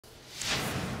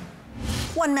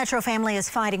One Metro family is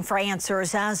fighting for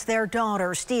answers as their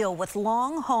daughters deal with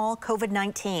long-haul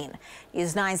COVID-19.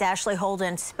 News 9's Ashley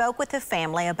Holden spoke with the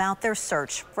family about their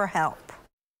search for help.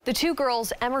 The two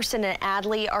girls, Emerson and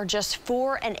Adley, are just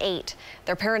 4 and 8.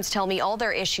 Their parents tell me all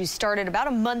their issues started about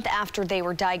a month after they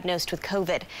were diagnosed with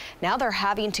COVID. Now they're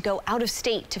having to go out of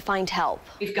state to find help.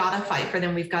 We've got to fight for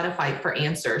them. We've got to fight for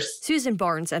answers. Susan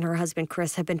Barnes and her husband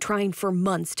Chris have been trying for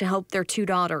months to help their two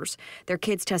daughters. Their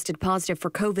kids tested positive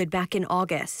for COVID back in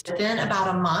August. Within about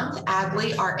a month,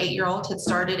 Adley, our 8-year-old, had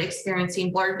started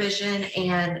experiencing blurred vision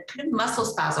and kind of muscle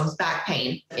spasms, back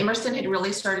pain. Emerson had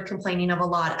really started complaining of a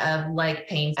lot of leg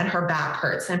pain and her back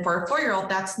hurts. And for a 4-year-old,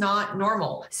 that's not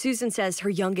normal. Susan says her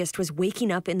youngest was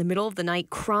waking up in the middle of the night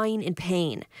crying in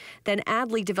pain. Then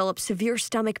Adley developed severe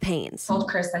stomach pains. I told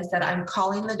Chris, I said, I'm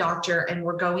calling the doctor and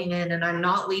we're going in and I'm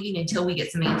not leaving until we get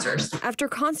some answers. After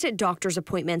constant doctor's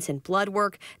appointments and blood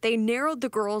work, they narrowed the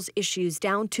girls' issues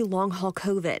down to long-haul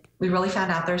COVID. We really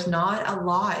found out there's not a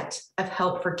lot of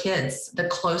help for kids. The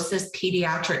closest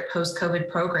pediatric post-COVID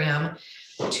program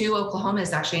to Oklahoma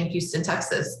is actually in Houston,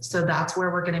 Texas. So that's where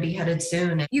we're going to be headed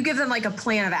soon. You give them like a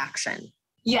plan of action.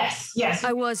 Yes.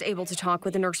 I was able to talk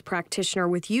with a nurse practitioner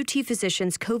with UT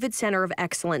Physicians COVID Center of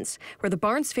Excellence, where the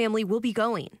Barnes family will be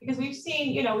going. Because we've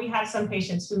seen, we have some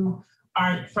patients who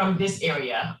aren't from this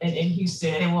area in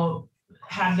Houston, and we'll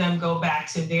have them go back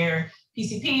to their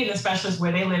PCP and the specialist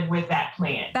where they live with that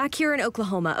plan. Back here in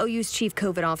Oklahoma, OU's chief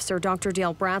COVID officer, Dr.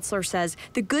 Dale Bratzler, says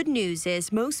the good news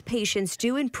is most patients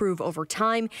do improve over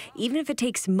time, even if it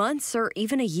takes months or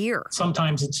even a year.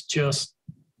 Sometimes it's just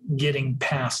getting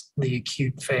past the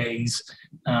acute phase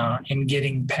and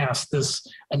getting past this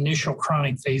initial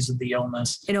chronic phase of the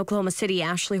illness. In Oklahoma City,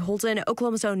 Ashley Holden,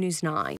 Oklahoma's Own News 9.